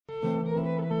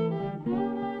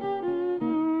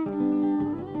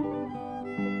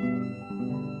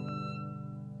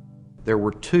there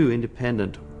were two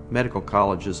independent medical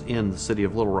colleges in the city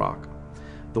of Little Rock.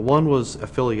 The one was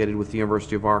affiliated with the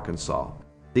University of Arkansas.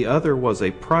 The other was a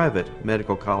private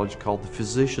medical college called the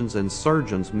Physicians and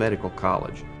Surgeons Medical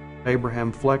College.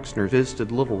 Abraham Flexner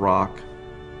visited Little Rock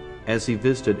as he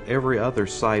visited every other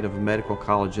site of a medical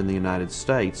college in the United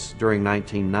States during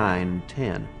 1909 and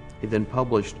 10. He then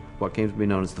published what came to be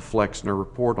known as the Flexner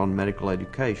Report on Medical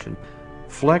Education.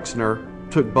 Flexner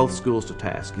took both schools to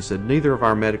task. He said neither of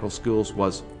our medical schools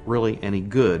was really any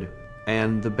good,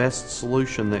 and the best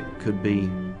solution that could be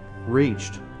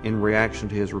reached in reaction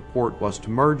to his report was to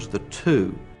merge the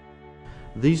two.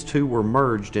 These two were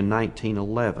merged in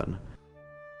 1911.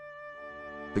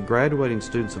 The graduating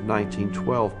students of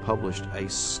 1912 published a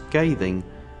scathing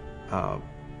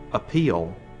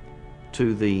appeal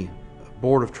to the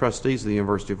Board of Trustees of the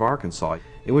University of Arkansas,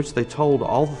 in which they told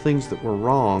all the things that were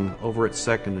wrong over at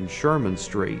 2nd and Sherman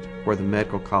Street, where the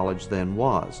medical college then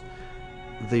was.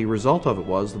 The result of it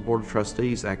was the Board of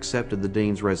Trustees accepted the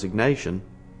dean's resignation,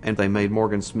 and they made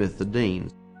Morgan Smith the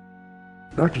dean.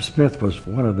 Dr. Smith was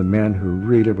one of the men who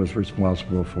really was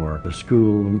responsible for the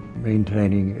school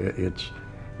maintaining its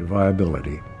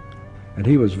viability, and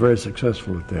he was very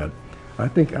successful at that. I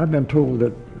think I've been told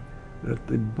that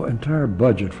the entire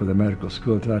budget for the medical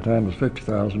school at that time was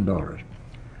 $50,000,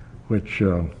 which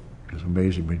is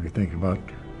amazing when you think about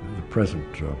the present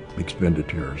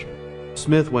expenditures.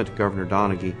 Smith went to Governor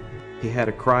Donaghy. He had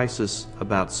a crisis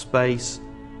about space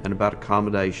and about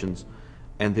accommodations,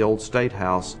 and the old State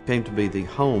House came to be the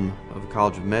home of the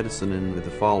College of Medicine in the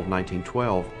fall of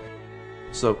 1912.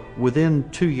 So within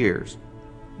 2 years,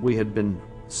 we had been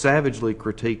savagely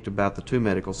critiqued about the two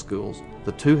medical schools.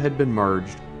 The two had been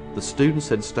merged. The students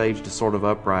had staged a sort of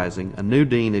uprising. A new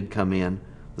dean had come in.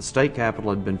 The state capitol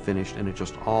had been finished, and it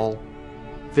just all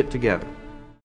fit together.